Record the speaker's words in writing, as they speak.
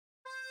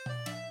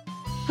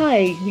Hi,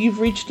 you've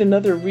reached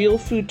another Real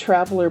Food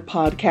Traveler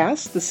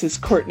podcast. This is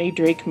Courtney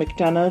Drake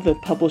McDonough, the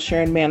publisher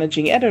and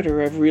managing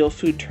editor of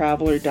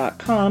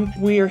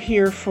RealFoodTraveler.com. We are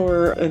here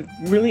for a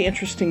really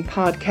interesting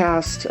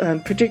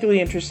podcast,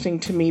 particularly interesting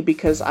to me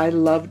because I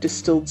love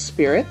distilled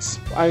spirits.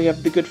 I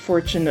have the good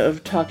fortune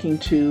of talking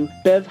to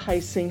Bev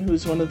Heising,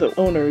 who's one of the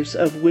owners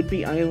of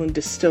Whidbey Island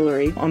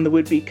Distillery on the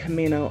Whidbey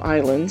Camino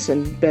Islands.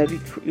 And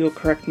Bev, you'll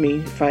correct me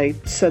if I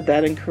said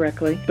that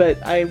incorrectly,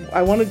 but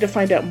I wanted to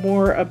find out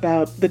more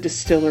about the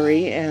distillery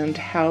and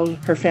how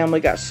her family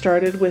got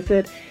started with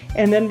it.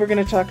 And then we're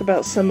going to talk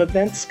about some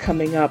events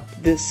coming up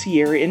this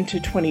year into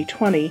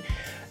 2020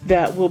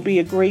 that will be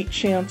a great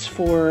chance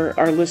for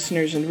our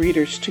listeners and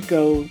readers to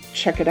go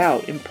check it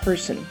out in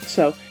person.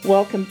 So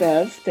welcome,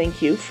 Bev.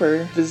 Thank you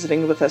for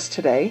visiting with us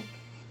today.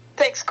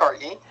 Thanks,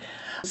 Courtney.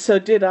 So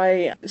did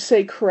I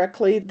say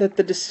correctly that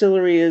the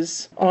distillery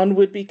is on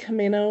Whidbey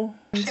Camino?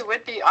 Actually,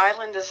 Whidbey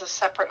Island is a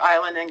separate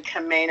island and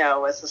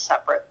Camino is a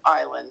separate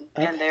island,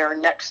 and they are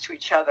next to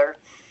each other.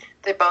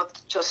 They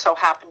both just so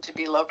happen to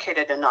be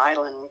located in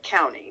Island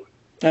County.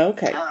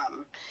 Okay.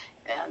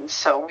 And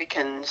so we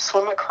can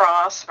swim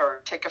across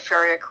or take a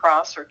ferry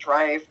across or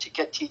drive to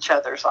get to each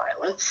other's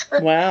islands.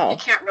 Wow. You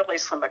can't really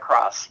swim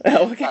across.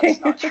 Oh, okay. That's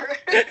not true.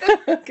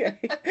 Okay.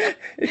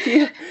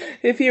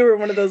 If you were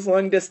one of those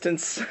long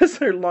distance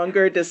or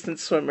longer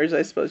distance swimmers,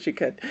 I suppose you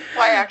could.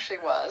 Well, I actually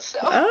was. So.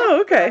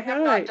 Oh, okay. I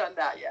have not done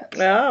that yet.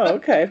 So. Oh,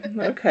 okay.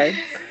 Okay.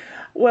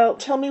 Well,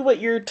 tell me what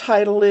your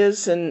title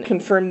is and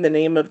confirm the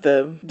name of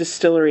the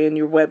distillery and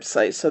your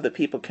website so that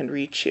people can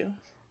reach you.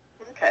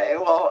 Okay,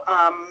 well,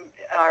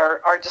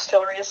 our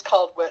distillery is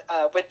called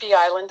Whidbey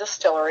Island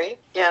Distillery,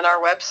 and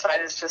our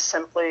website is just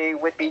simply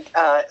Whidbey.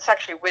 It's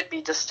actually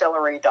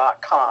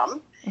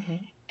WhidbeyDistillery.com,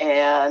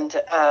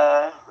 and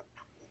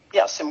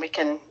yes, and we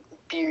can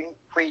be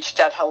reached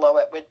at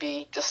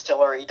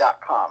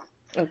hello@WhidbeyDistillery.com.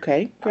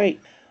 Okay,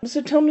 great. So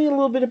tell me a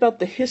little bit about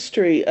the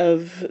history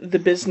of the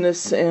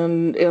business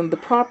and the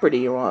property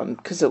you're on,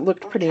 because it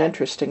looked pretty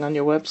interesting on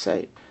your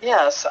website.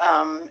 Yes.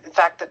 In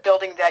fact, the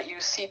building that you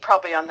see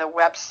probably on the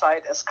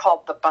website is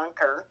called the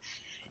Bunker,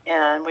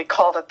 and we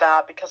called it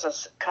that because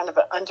it's kind of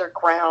an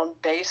underground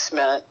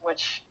basement,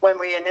 which when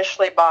we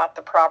initially bought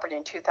the property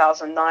in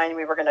 2009,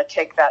 we were going to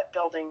take that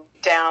building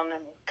down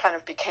and kind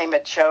of became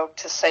a joke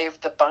to save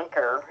the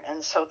bunker.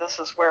 And so this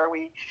is where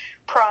we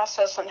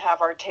process and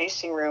have our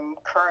tasting room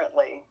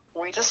currently.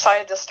 We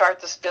decided to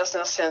start this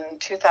business in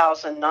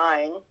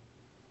 2009.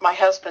 My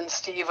husband,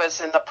 Steve,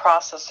 was in the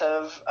process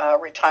of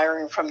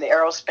retiring from the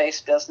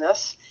aerospace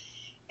business.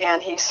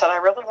 And he said, I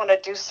really want to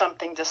do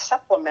something to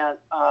supplement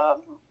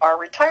our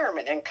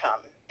retirement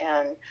income.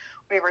 And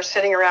we were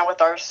sitting around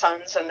with our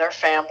sons and their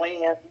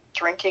family and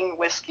drinking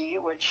whiskey,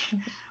 which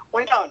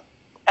we don't,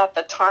 at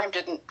the time,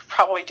 didn't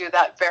probably do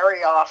that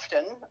very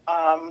often.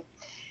 And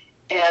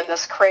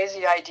this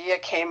crazy idea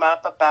came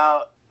up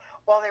about,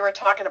 well, they were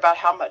talking about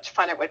how much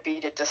fun it would be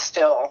to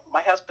distill.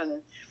 My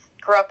husband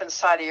grew up in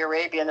Saudi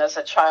Arabia, and as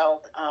a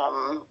child,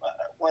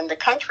 when the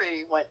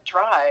country went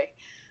dry,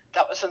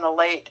 that was in the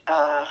late,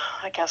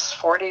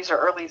 40s or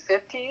early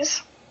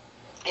 50s.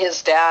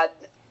 His dad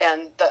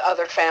and the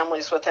other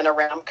families within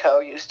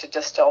Aramco used to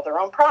distill their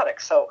own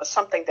products. So it was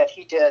something that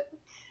he did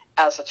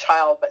as a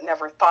child but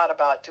never thought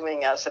about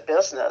doing as a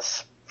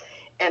business.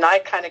 And I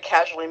kind of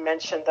casually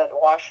mentioned that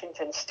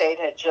Washington State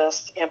had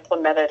just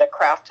implemented a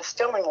craft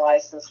distilling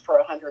license for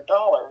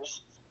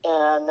 $100.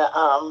 And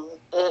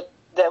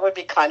that would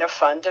be kind of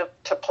fun to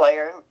play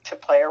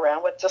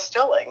around with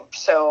distilling.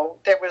 So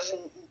there was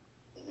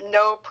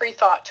no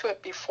pre-thought to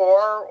it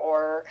before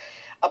or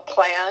a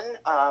plan,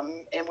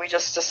 and we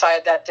just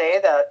decided that day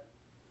that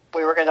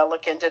we were going to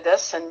look into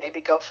this and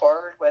maybe go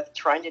forward with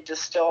trying to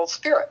distill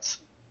spirits.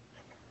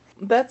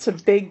 That's a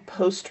big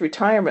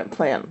post-retirement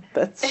plan.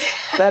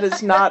 That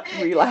is not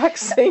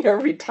relaxing or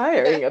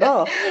retiring at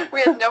all.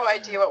 We had no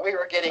idea what we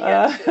were getting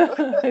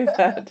into.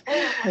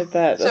 I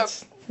bet. So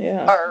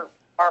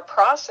our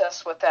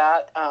process with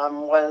that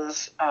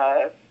was,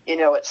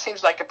 it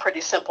seems like a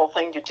pretty simple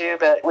thing to do,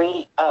 but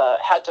we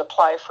had to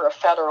apply for a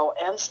federal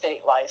and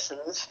state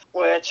license,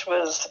 which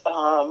was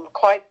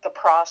quite the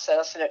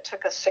process, and it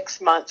took us 6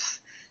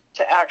 months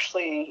to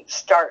actually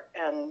start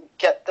and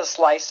get this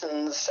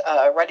license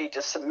ready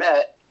to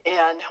submit.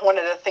 And one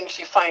of the things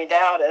you find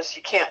out is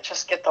you can't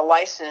just get the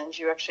license.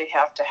 You actually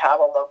have to have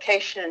a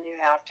location. You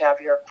have to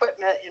have your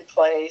equipment in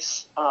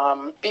place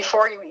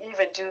before you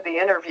even do the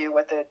interview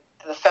with the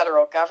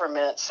federal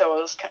government. So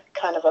it was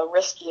kind of a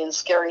risky and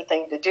scary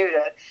thing to do,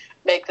 to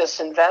make this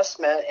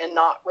investment and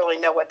not really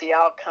know what the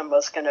outcome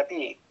was going to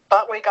be.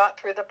 But we got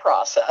through the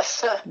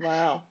process.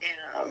 Wow.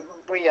 And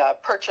we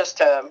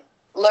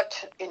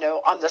looked,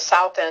 on the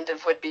south end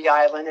of Whidbey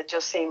Island. It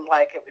just seemed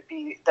like it would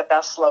be the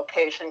best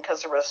location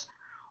because there was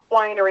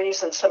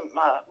wineries and some,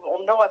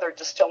 no other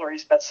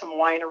distilleries, but some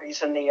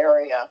wineries in the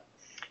area.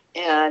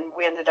 And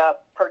we ended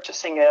up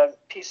purchasing a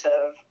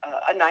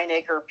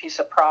 9-acre piece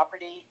of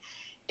property.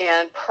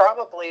 And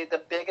probably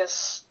the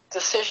biggest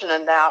decision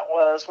in that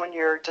was when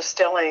you're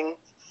distilling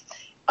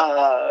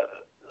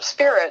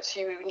spirits,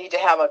 you need to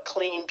have a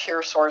clean,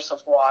 pure source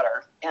of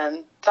water.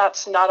 And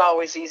that's not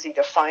always easy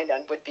to find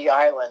on Whidbey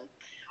Island.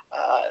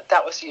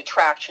 That was the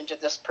attraction to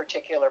this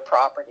particular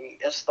property,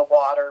 is the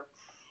water,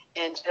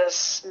 and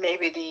just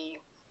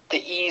maybe the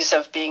ease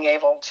of being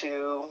able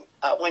to,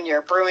 when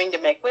you're brewing to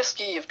make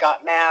whiskey, you've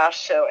got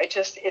mash. So it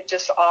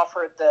just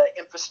offered the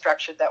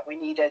infrastructure that we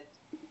needed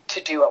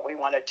to do what we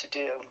wanted to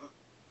do.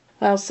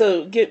 Well,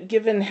 so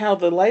given how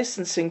the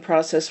licensing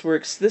process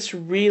works, this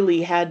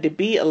really had to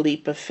be a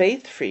leap of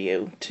faith for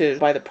you to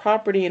buy the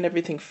property and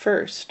everything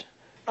first.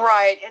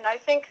 Right, and I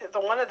think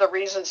one of the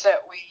reasons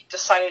that we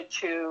decided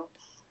to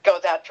go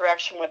that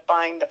direction with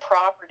buying the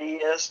property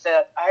is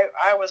that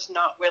I was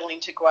not willing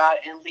to go out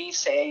and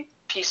lease a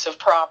piece of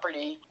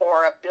property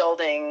or a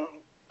building.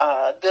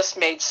 This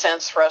made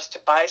sense for us to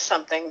buy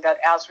something that,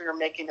 as we were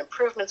making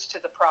improvements to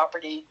the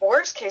property,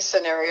 worst case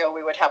scenario,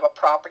 we would have a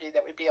property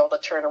that we'd be able to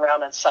turn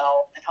around and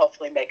sell and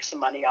hopefully make some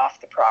money off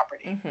the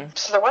property. Mm-hmm.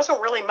 So there wasn't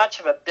really much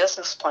of a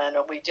business plan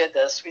when we did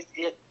this.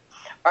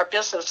 Our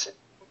business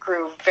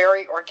grew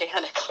very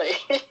organically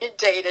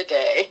day to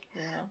day.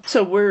 Yeah.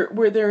 So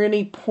were there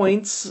any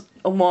points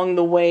along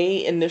the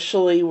way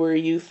initially where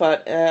you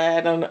thought,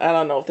 I don't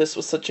know if this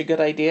was such a good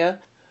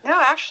idea? No,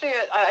 actually,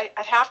 I'd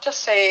have to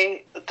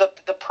say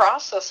the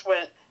process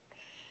went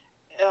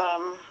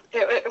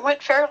it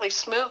went fairly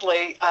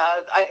smoothly.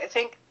 I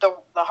think the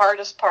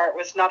hardest part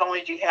was not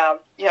only do you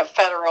have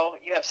federal,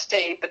 you have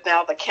state, but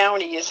now the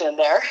county is in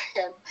there.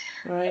 And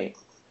right.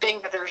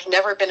 Being that there's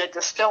never been a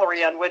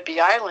distillery on Whidbey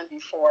Island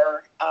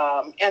before,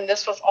 and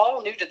this was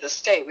all new to the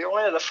state. We were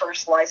one of the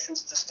first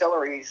licensed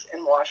distilleries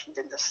in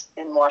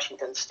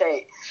Washington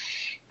State.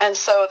 And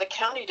so the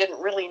county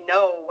didn't really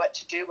know what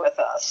to do with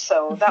us.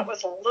 So that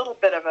was a little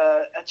bit of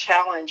a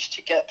challenge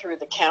to get through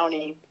the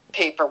county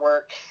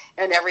paperwork,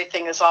 and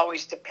everything is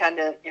always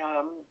dependent.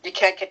 You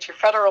can't get your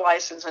federal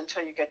license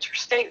until you get your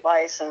state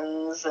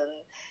license,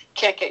 and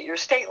can't get your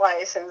state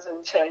license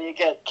until you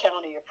get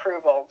county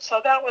approval.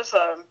 So that was,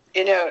 I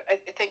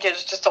think it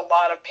was just a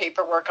lot of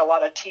paperwork, a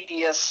lot of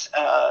tedious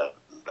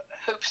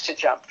hoops to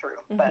jump through.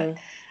 Mm-hmm. But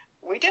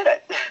we did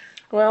it.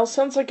 Well,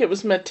 sounds like it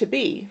was meant to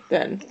be,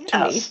 then,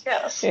 to me.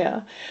 Yes.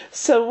 Yeah.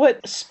 So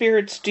what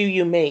spirits do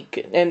you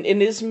make? And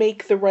is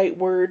make the right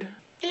word?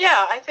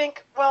 Yeah, I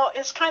think, well,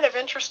 it's kind of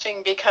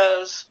interesting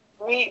because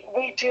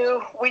we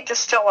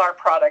distill our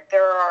product.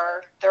 There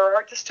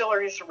are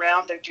distilleries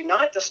around that do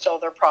not distill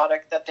their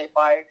product, that they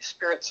buy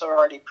spirits that are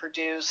already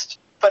produced,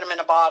 put them in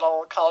a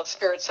bottle, call it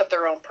spirits of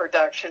their own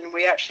production.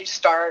 We actually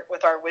start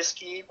with our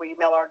whiskey. We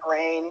mill our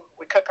grain,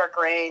 we cook our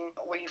grain,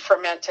 we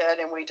ferment it,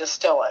 and we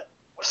distill it.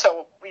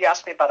 So you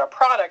asked me about our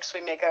products.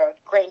 We make a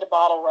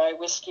grain-to-bottle rye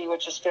whiskey,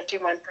 which is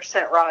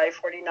 51% rye,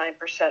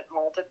 49%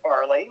 malted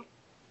barley.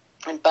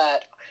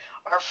 But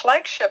our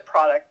flagship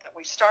product that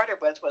we started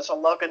with was a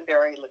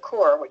loganberry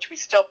liqueur, which we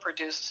still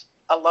produce: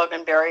 a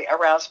loganberry, a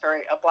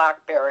raspberry, a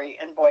blackberry,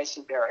 and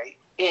boysenberry.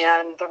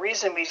 And the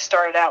reason we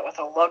started out with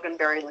a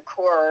loganberry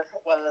liqueur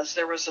was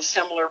there was a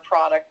similar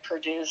product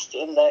produced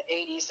in the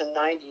 80s and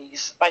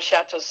 90s by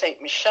Chateau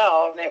Ste.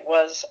 Michelle, and it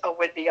was a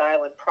Whidbey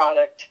Island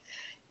product.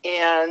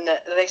 And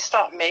they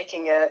stopped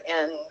making it,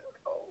 and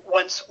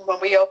when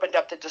we opened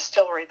up the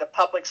distillery, the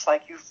public's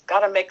like, you've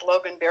got to make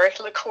loganberry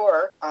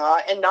liqueur.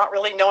 And not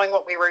really knowing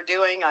what we were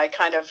doing, I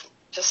kind of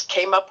just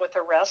came up with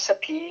a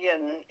recipe,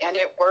 and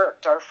it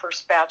worked. Our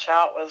first batch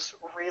out was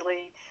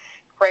really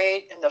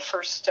great. And the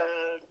first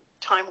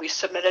time we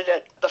submitted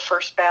it, the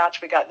first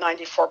batch, we got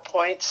 94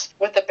 points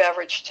with the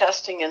Beverage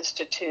Testing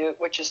Institute,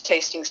 which is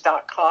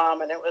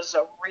tastings.com, and it was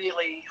a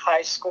really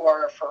high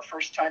score for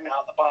first time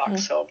out of the box. Mm-hmm.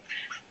 So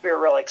we were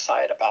really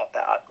excited about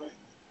that.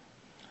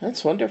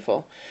 That's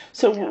wonderful.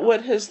 So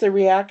What has the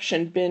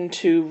reaction been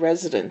to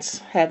residents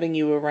having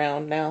you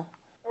around now?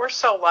 We're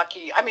so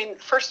lucky. I mean,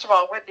 first of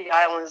all, Whidbey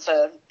Island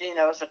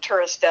is a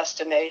tourist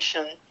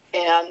destination,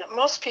 and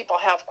most people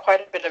have quite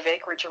a bit of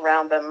acreage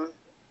around them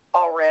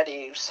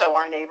already. So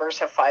our neighbors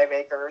have 5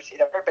 acres.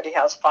 Everybody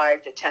has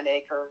 5 to 10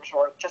 acres,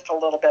 or just a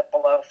little bit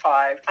below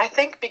 5. I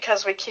think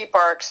because we keep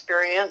our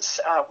experience,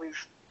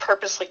 we've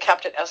purposely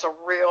kept it as a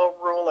real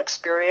rural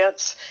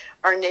experience.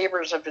 Our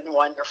neighbors have been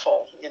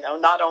wonderful,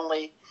 not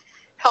only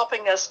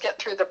helping us get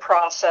through the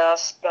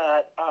process,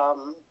 but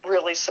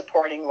really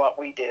supporting what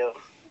we do.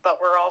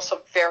 But we're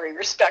also very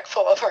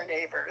respectful of our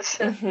neighbors.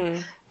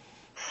 Mm-hmm.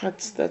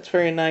 That's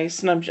very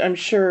nice, and I'm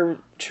sure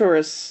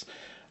tourists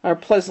are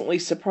pleasantly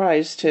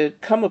surprised to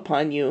come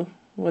upon you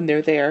when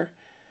they're there.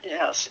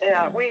 Yes,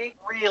 yeah, we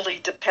really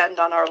depend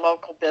on our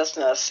local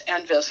business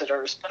and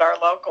visitors, but our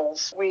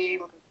locals,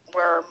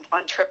 we're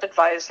on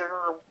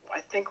TripAdvisor. I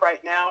think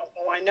right now,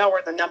 I know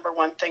we're the number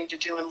one thing to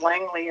do in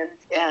Langley,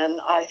 and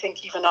I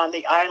think even on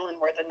the island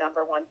we're the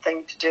number one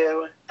thing to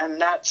do, and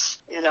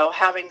that's,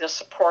 having the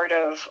support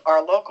of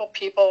our local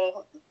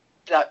people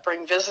that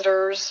bring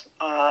visitors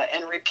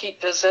and repeat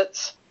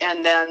visits,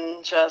 and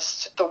then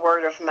just the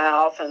word of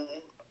mouth, and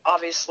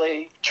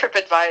obviously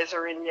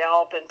TripAdvisor and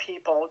Yelp and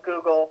people,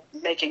 Google,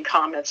 making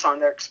comments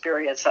on their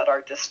experience at our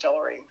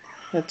distillery.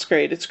 That's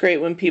great. It's great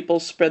when people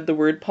spread the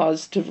word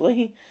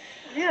positively.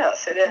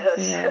 Yes, it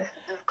is. Yeah.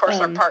 And of course,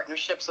 our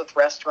partnerships with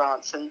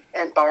restaurants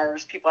and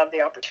bars, people have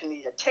the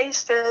opportunity to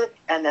taste it,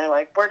 and they're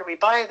like, where do we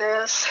buy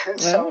this? And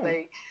so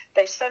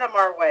they send them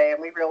our way,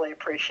 and we really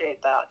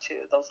appreciate that,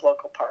 too, those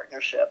local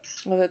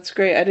partnerships. Well, that's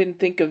great. I didn't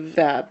think of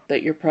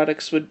that your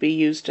products would be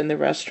used in the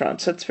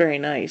restaurants. That's very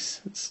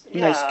nice. It's a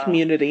nice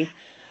community.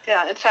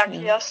 Yeah, in fact,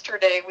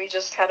 yesterday we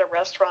just had a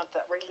restaurant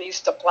that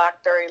released a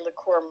blackberry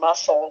liqueur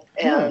mussel,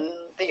 and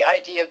the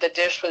idea of the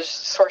dish was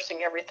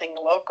sourcing everything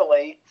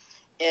locally.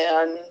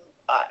 And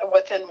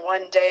within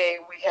one day,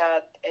 we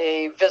had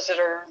a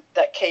visitor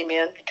that came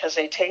in because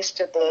they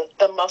tasted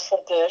the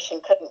mussel dish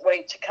and couldn't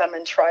wait to come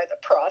and try the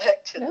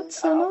product. And, that's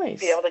so nice.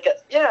 Be able to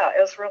it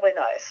was really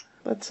nice.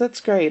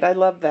 That's great. I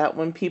love that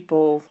when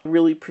people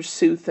really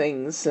pursue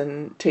things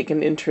and take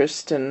an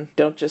interest and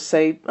don't just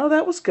say, oh,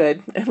 that was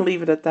good, and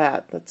leave it at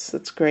that.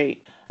 That's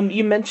great.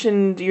 You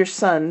mentioned your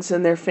sons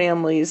and their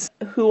families.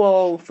 Who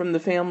all from the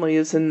family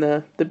is in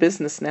the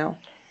business now?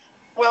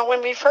 Well,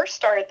 when we first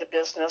started the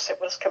business, it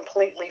was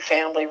completely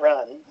family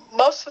run.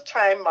 Most of the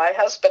time, my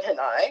husband and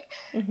I,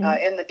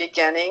 in the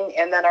beginning,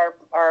 and then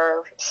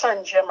our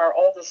son, Jim, our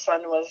oldest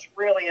son, was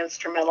really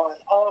instrumental in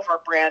all of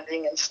our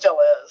branding and still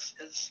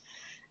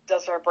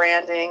does our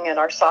branding and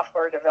our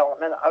software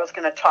development. I was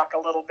going to talk a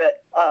little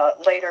bit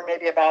later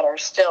maybe about our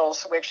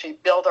stills. We actually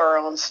build our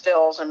own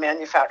stills and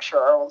manufacture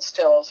our own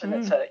stills, and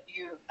it's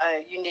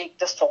a unique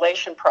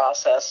distillation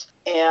process.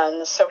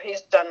 And so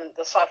he's done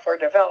the software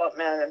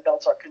development and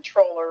builds our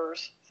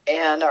controllers.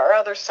 And our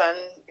other son,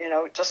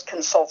 just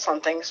consults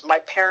on things. My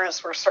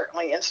parents were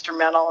certainly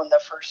instrumental in the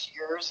first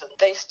years, and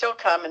they still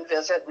come and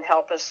visit and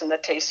help us in the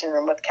tasting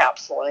room with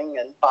capsuling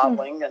and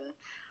bottling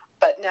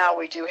But now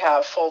we do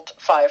have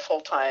 5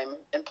 full-time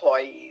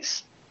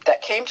employees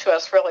that came to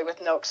us really with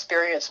no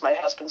experience. My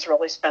husband's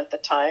really spent the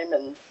time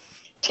and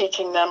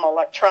teaching them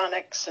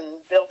electronics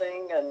and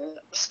building and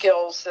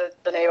skills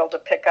that they've been able to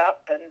pick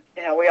up. And,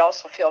 we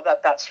also feel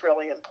that that's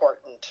really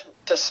important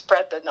to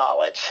spread the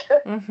knowledge.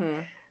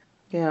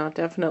 Yeah,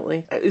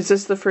 definitely. Is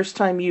this the first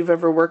time you've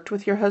ever worked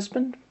with your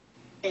husband?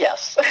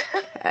 Yes.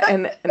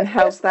 And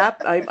how's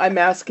that? I'm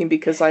asking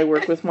because I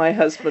work with my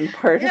husband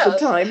part of the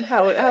time.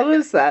 How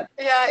is that?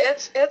 Yeah,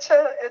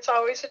 it's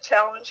always a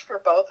challenge for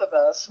both of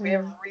us. We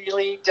have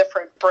really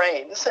different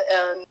brains,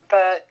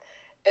 but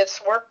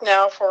it's worked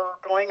now for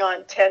going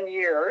on 10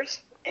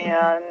 years.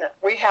 And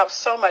we have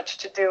so much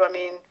to do. I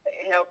mean,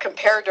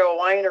 compared to a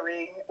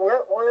winery,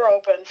 we're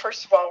open.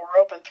 First of all,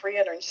 we're open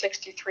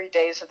 363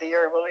 days of the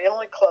year. Well, we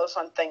only close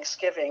on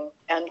Thanksgiving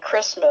and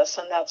Christmas,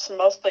 and that's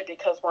mostly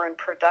because we're in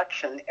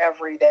production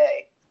every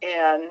day.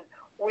 And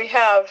we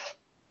have,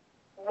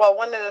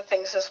 one of the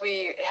things is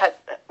we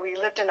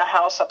lived in a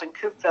house up in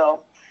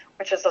Coopville,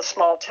 which is a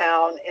small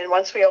town. And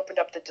once we opened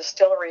up the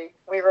distillery,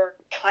 we were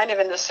kind of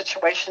in this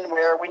situation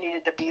where we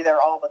needed to be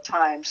there all the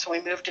time. So we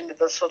moved into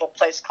this little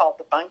place called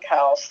the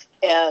Bunkhouse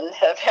and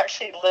have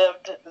actually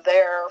lived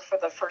there for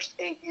the first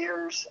 8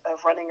 years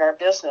of running our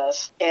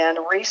business. And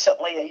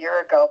recently, a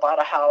year ago, bought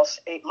a house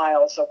 8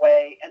 miles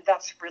away. And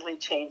that's really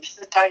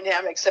changed the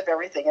dynamics of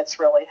everything. It's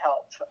really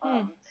helped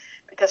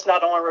because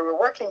not only were we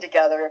working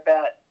together,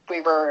 but we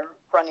were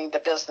running the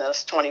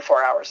business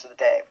 24 hours a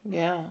day.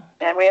 Yeah.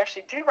 And we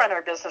actually do run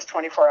our business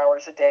 24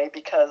 hours a day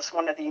because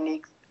one of the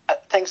unique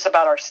things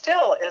about our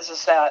still is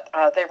that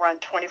they run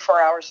 24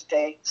 hours a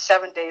day,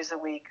 7 days a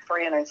week,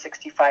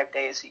 365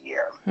 days a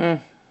year.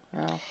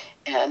 Wow.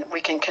 And we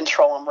can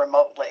control them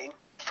remotely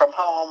from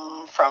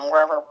home, from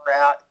wherever we're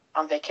at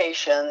on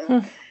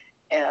vacation.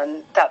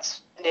 And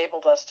that's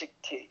enabled us to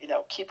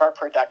keep our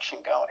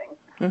production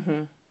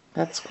going.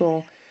 That's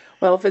cool.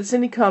 Well, if it's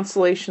any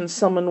consolation,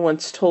 someone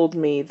once told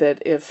me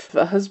that if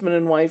a husband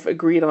and wife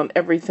agreed on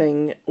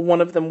everything,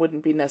 one of them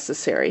wouldn't be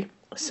necessary.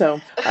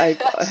 So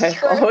I've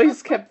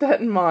always kept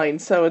that in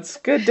mind. So it's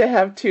good to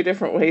have 2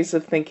 different ways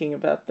of thinking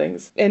about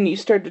things. And you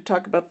started to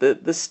talk about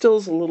the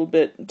stills a little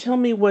bit. Tell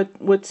me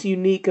what's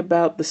unique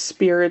about the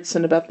spirits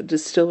and about the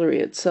distillery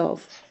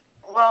itself.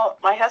 Well,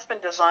 my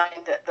husband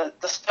designed it.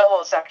 The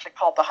still is actually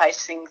called the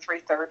Heising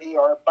 330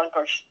 or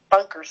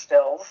bunker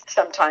stills.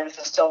 Sometimes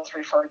the still is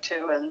referred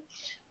to, and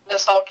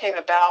this all came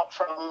about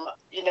from,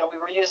 we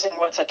were using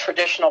what's a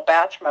traditional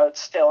batch mode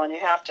still, and you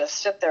have to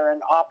sit there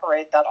and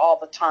operate that all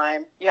the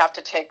time. You have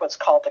to take what's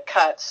called the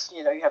cuts.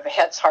 You have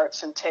heads,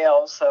 hearts, and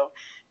tails. So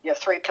you have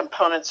 3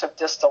 components of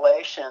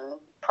distillation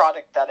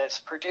product that it's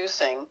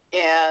producing.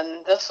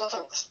 And this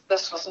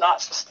was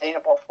not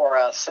sustainable for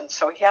us. And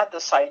so he had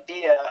this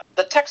idea.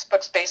 The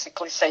textbooks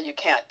basically say you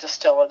can't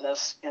distill in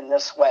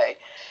this way.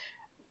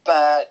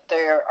 But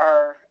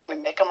we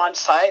make them on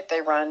site.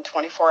 They run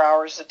 24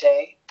 hours a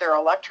day. They're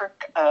electric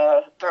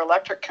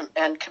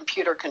and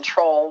computer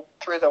controlled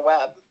through the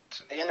web,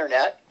 through the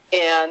internet.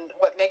 And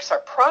what makes our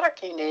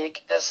product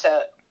unique is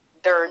that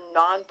they're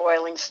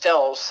non-boiling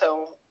stills.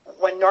 So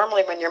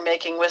Normally when you're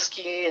making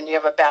whiskey and you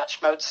have a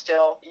batch mode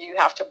still, you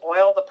have to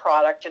boil the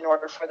product in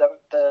order for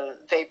the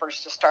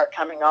vapors to start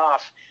coming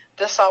off.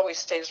 This always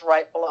stays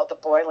right below the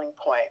boiling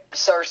point.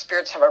 So our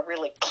spirits have a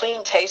really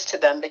clean taste to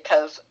them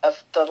because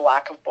of the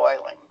lack of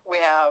boiling. We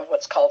have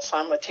what's called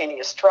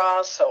simultaneous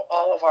draws, so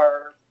all of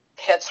our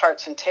heads,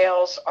 hearts, and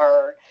tails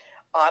are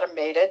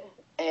automated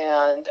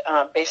and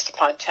based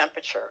upon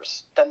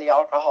temperatures. Then the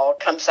alcohol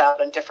comes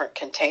out in different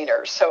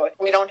containers. So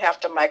we don't have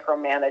to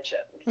micromanage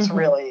it. It's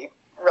really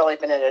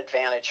been an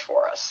advantage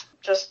for us.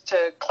 Just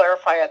to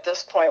clarify at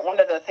this point, one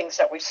of the things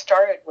that we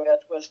started with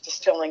was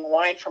distilling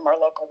wine from our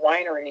local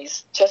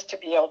wineries just to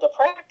be able to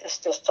practice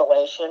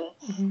distillation,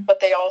 but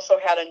they also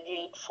had a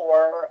need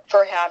for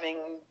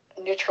having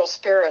neutral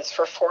spirits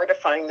for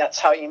fortifying. That's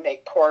how you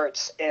make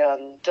ports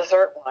and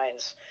dessert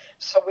wines.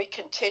 So we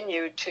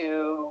continue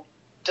to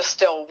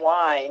distill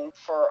wine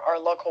for our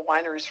local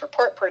wineries for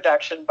port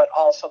production, but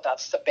also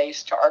that's the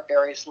base to our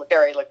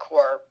berry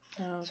liqueur.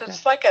 Oh, okay. So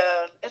it's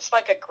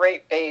like a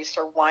grape base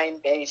or wine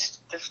base.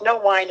 There's no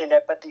wine in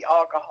it, but the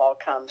alcohol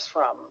comes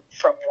from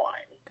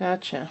wine.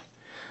 Gotcha.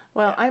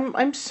 Well, yeah.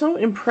 I'm so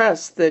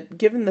impressed that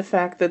given the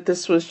fact that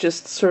this was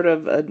just sort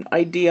of an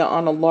idea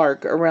on a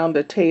lark around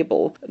a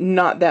table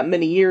not that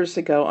many years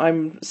ago,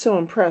 I'm so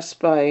impressed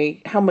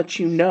by how much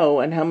you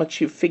know and how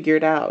much you've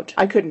figured out.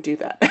 I couldn't do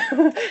that.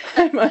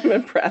 I'm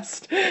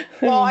impressed.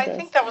 Well, I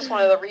think that was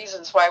one of the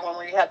reasons why when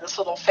we had this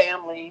little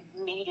family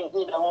meeting,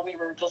 when we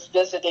were just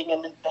visiting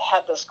and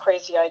had this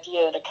crazy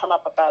idea to come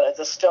up about a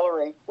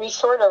distillery, we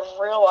sort of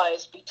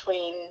realized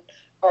between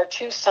our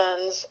two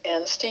sons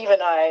and Steve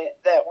and I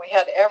that we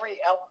had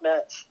every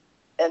element,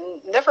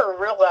 and never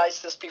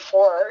realized this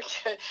before,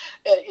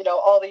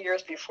 all the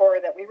years before,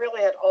 that we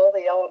really had all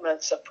the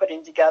elements of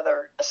putting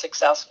together a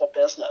successful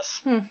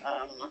business.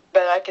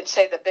 But I can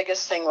say the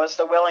biggest thing was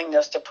the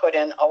willingness to put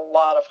in a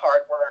lot of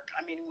hard work.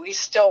 I mean, we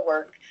still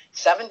work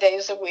 7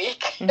 days a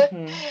week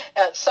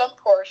at some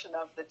portion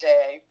of the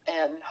day,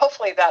 and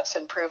hopefully that's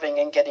improving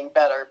and getting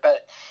better,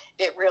 but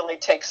it really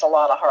takes a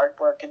lot of hard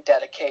work and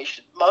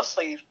dedication.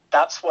 Mostly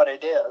that's what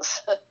it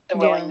is, the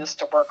willingness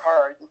to work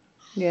hard.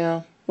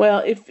 Yeah.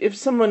 Well, if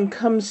someone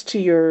comes to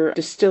your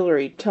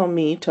distillery,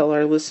 tell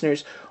our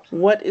listeners,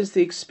 what is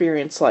the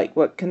experience like?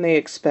 What can they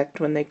expect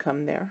when they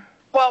come there?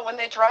 Well, when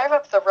they drive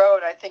up the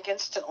road, I think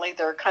instantly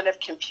they're kind of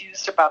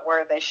confused about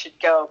where they should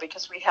go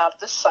because we have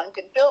this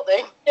sunken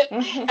building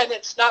and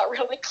it's not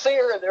really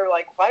clear. They're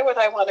like, why would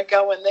I want to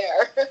go in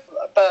there?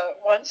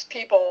 But once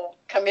people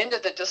come into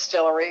the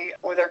distillery,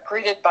 they're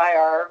greeted by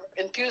our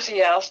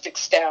enthusiastic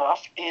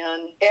staff,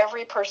 and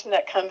every person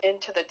that comes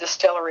into the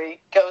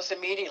distillery goes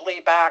immediately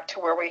back to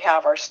where we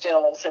have our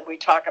stills and we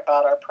talk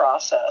about our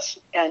process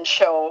and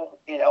show,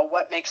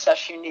 what makes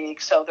us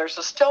unique. So there's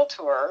a still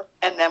tour,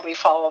 and then we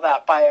follow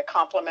that by a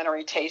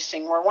complimentary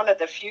tasting. We're one of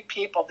the few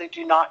people that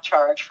do not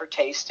charge for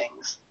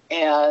tastings.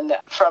 And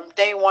from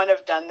day one,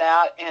 I've done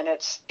that, and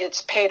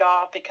it's paid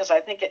off because I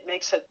think it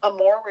makes it a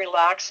more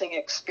relaxing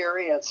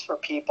experience for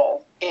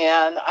people.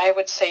 And I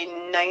would say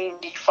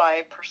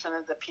 95%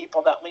 of the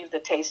people that leave the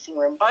tasting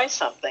room buy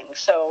something.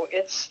 So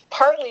it's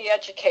partly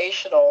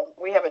educational.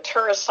 We have a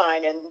tourist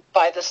sign in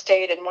by the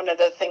state, and one of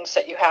the things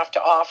that you have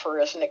to offer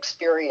is an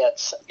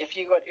experience. If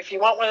you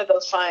want one of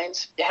those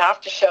signs, you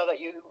have to show that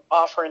you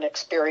offer an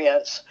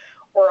experience.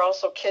 We're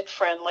also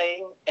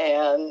kid-friendly,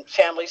 and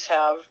families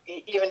have,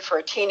 even for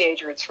a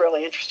teenager, it's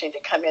really interesting to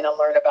come in and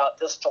learn about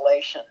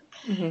distillation.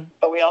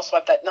 But we also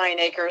have that 9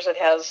 acres. It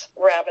has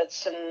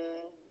rabbits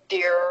and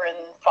deer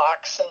and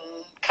fox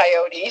and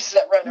coyotes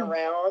that run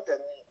around, and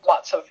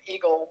lots of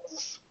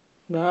eagles.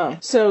 Wow.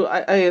 So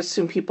I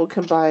assume people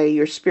can buy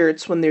your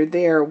spirits when they're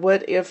there.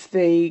 What if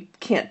they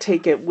can't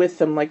take it with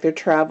them, like they're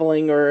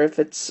traveling, or if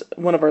it's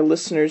one of our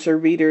listeners or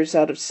readers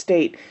out of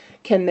state?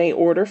 Can they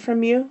order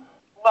from you?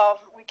 Well,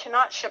 we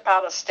cannot ship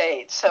out of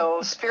state,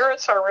 so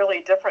spirits are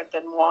really different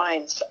than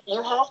wines.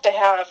 You have to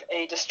have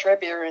a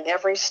distributor in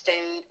every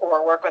state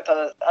or work with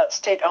a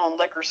state-owned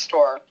liquor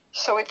store.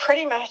 So we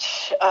pretty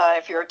much,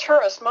 if you're a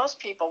tourist, most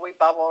people, we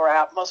bubble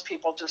wrap. Most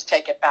people just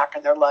take it back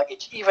in their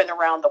luggage, even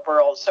around the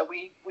world. So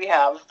we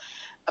have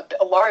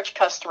a large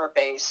customer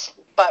base.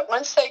 But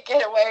once they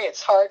get away,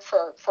 it's hard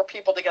for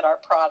people to get our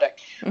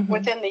product.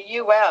 Within the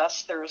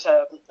U.S., there's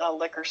a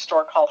liquor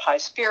store called High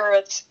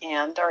Spirits,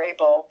 and they're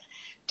able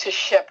to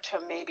ship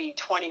to maybe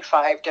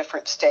 25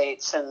 different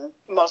states, and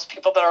most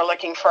people that are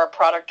looking for our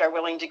product are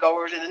willing to go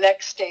over to the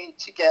next state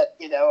to get,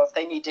 if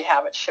they need to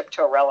have it shipped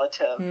to a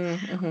relative.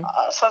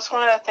 So that's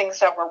one of the things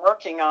that we're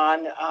working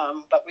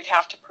on, but we'd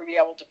have to be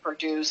able to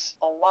produce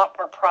a lot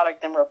more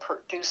product than we're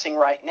producing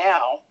right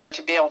now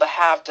to be able to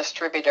have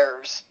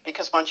distributors,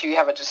 because once you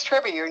have a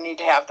distributor, you need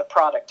to have the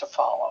product to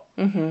follow.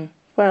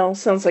 Well,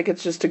 sounds like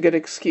it's just a good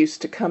excuse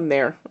to come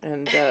there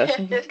and go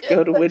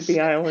to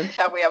Whidbey Island.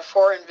 We have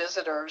foreign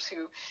visitors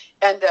who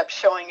end up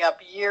showing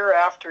up year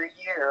after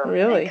year.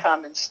 Really? And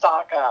come and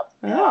stock up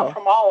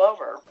from all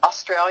over.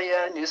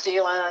 Australia, New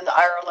Zealand,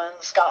 Ireland,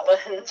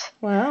 Scotland.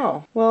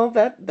 Wow. Well,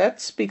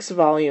 that speaks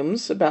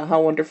volumes about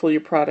how wonderful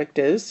your product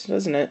is,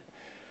 doesn't it?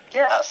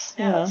 Yes,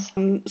 Yeah.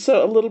 yes.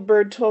 So a little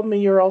bird told me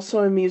you're also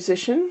a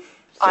musician.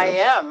 So. I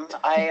am.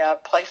 I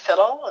play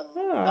fiddle,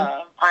 and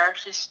I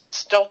actually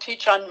still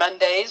teach on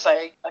Mondays.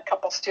 A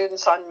couple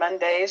students on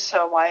Mondays,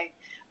 so I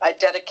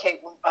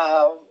dedicate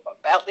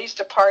at least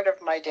a part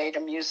of my day to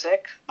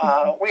music.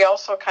 We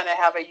also kind of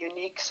have a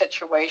unique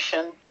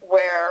situation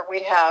where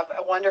we have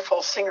a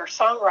wonderful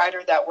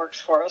singer-songwriter that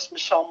works for us,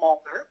 Michelle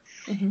Mulder,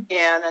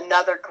 and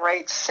another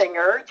great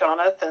singer,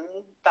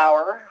 Jonathan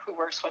Bauer, who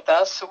works with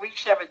us. So we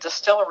actually have a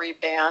distillery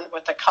band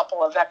with a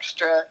couple of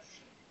extra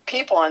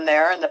people in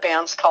there, and the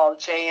band's called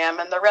JM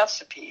and the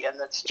Recipe, and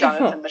it's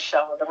Jonathan,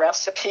 Michelle, and the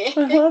Recipe.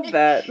 I love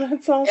that.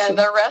 That's awesome. And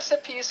the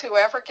Recipe's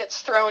whoever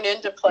gets thrown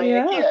in to play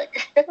a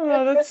gig.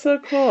 Oh, that's so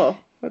cool.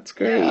 That's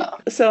great. Yeah.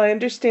 So I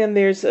understand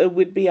there's a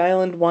Whidbey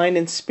Island Wine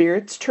and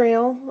Spirits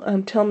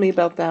Trail. Tell me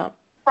about that.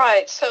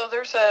 Right. So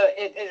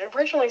it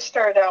originally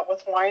started out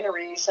with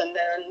wineries, and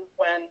then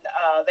when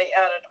they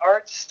added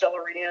our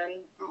distillery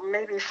in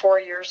maybe 4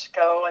 years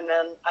ago, and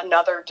then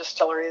another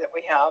distillery that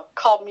we have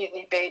called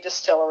Mutiny Bay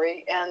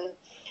Distillery, and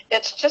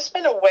it's just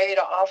been a way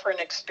to offer an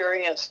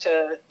experience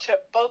to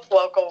both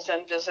locals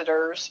and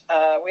visitors.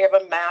 We have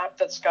a map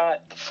that's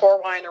got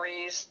 4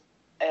 wineries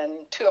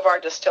and 2 of our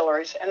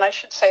distilleries. And I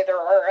should say there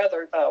are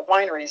other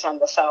wineries on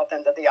the south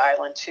end of the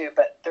island too,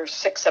 but there's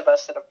 6 of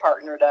us that have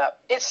partnered up.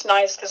 It's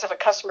nice because if a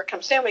customer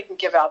comes in, we can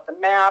give out the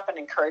map and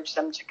encourage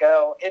them to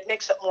go. It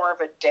makes it more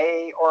of a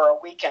day or a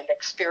weekend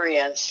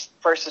experience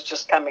versus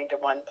just coming to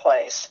one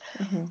place.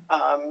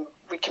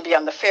 We can be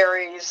on the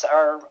ferries,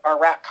 our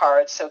rack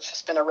cards, so it's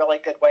just been a really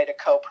good way to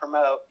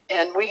co-promote.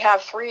 And we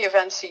have 3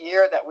 events a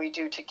year that we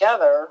do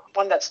together.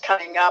 One that's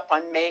coming up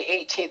on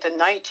May 18th and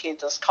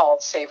 19th is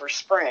called Savor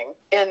Spring,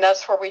 and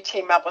that's where we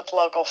team up with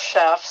local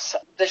chefs.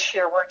 This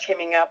year we're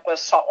teaming up with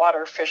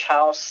Saltwater Fish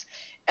House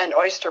and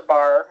Oyster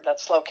Bar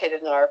that's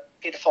located in our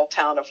beautiful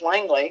town of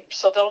Langley.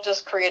 So they'll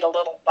just create a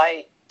little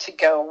bite to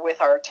go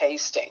with our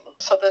tasting.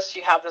 So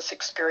you have this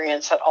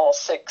experience at all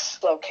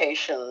 6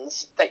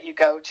 locations that you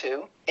go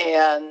to,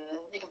 and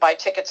you can buy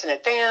tickets in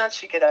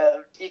advance. You get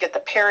the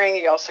pairing.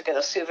 You also get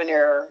a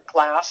souvenir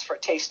glass for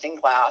tasting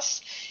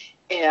glass.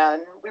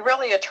 And we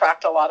really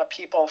attract a lot of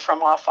people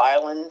from off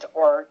island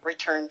or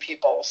return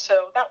people.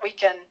 So that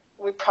weekend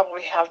we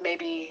probably have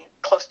maybe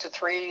close to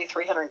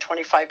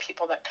 325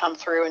 people that come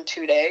through in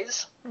 2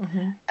 days.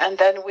 And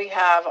then we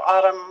have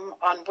Autumn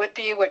on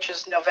Whidbey, which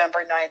is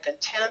November 9th and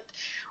 10th,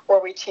 where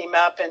we team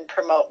up and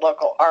promote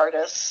local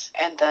artists.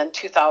 And then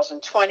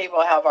 2020,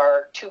 we'll have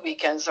our 2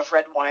 weekends of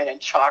red wine and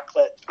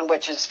chocolate,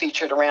 which is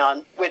featured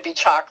around Whidbey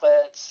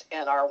chocolates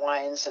and our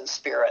wines and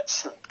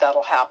spirits.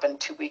 That'll happen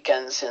 2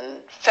 weekends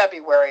in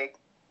February,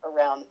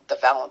 around the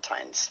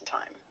Valentine's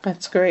time.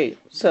 That's great.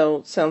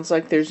 So sounds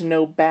like there's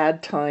no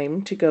bad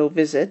time to go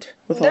visit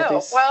with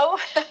all these. Well,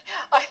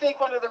 I think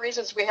one of the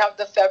reasons we have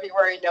the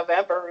February,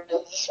 November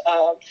is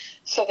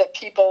so that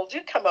people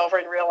do come over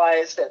and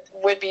realize that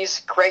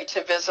Whidbey's great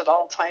to visit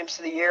all times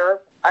of the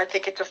year. I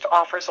think it just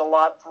offers a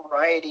lot of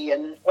variety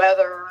in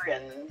weather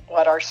and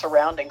what our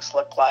surroundings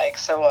look like.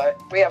 So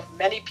we have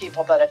many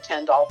people that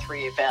attend all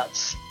 3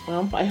 events.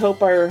 Well, I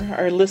hope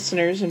our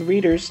listeners and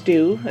readers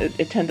do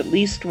attend at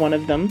least one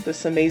of them.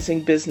 This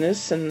amazing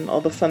business and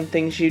all the fun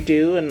things you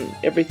do and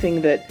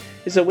everything that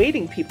is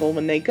awaiting people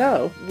when they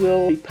go.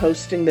 We'll be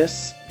posting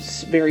this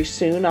very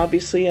soon,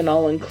 obviously, and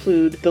I'll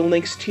include the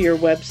links to your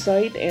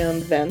website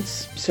and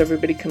events so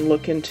everybody can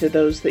look into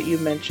those that you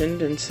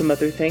mentioned and some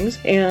other things.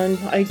 And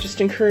I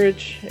just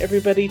encourage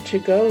everybody to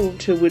go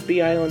to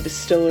Whidbey Island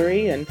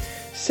Distillery and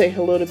say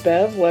hello to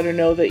Bev. Let her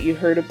know that you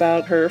heard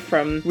about her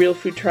from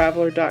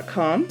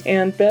realfoodtraveler.com.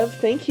 And Bev,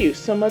 thank you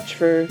so much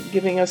for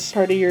giving us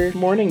part of your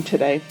morning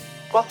today.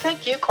 Well,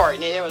 thank you,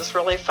 Courtney. It was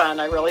really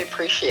fun. I really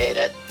appreciate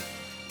it.